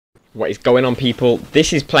What is going on, people?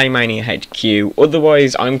 This is PlayManiaHQ,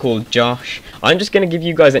 otherwise I'm called Josh. I'm just going to give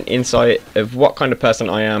you guys an insight of what kind of person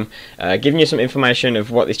I am, giving you some information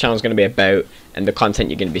of what this channel is going to be about and the content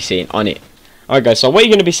you're going to be seeing on it. Alright guys, so what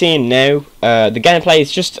you're going to be seeing now, the gameplay is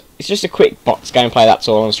just a quick box gameplay, that's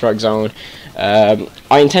all, on Strike Zone. I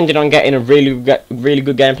intended on getting a really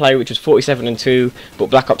good gameplay, which was 47-2, but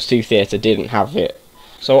Black Ops 2 Theater didn't have it.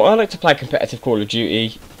 So I like to play competitive Call of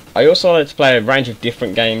Duty. I also like to play a range of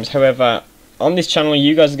different games. However, on this channel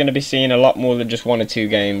you guys are going to be seeing a lot more than just 1 or 2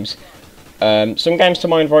 games. Some games to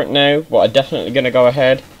mind right now, what are definitely going to go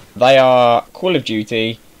ahead, they are Call of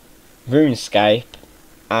Duty, RuneScape,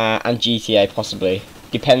 and GTA possibly.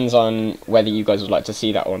 Depends on whether you guys would like to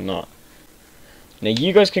see that or not. Now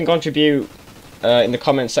you guys can contribute in the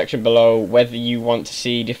comments section below whether you want to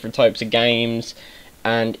see different types of games.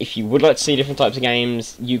 And if you would like to see different types of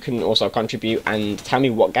games, you can also contribute and tell me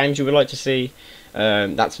what games you would like to see.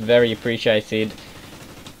 That's very appreciated.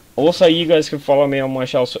 Also, you guys can follow me on my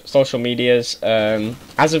social medias.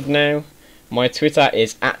 As of now, my Twitter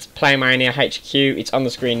is @PlayManiaHQ. It's on the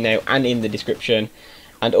screen now and in the description.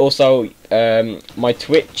 And also, my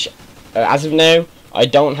Twitch, as of now, I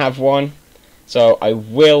don't have one. So I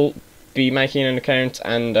will be making an account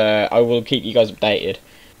and I will keep you guys updated.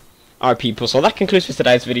 Alright people, so that concludes for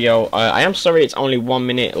today's video. I am sorry it's only 1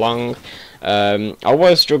 minute long. I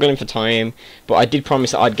was struggling for time, but I did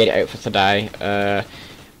promise that I'd get it out for today.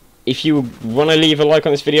 If you want to leave a like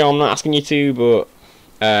on this video, I'm not asking you to,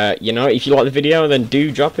 but you know, if you like the video, then do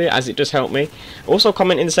drop it, as it does help me. Also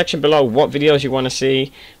comment in the section below what videos you want to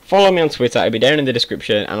see. Follow me on Twitter, it'll be down in the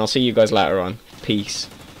description, and I'll see you guys later on. Peace.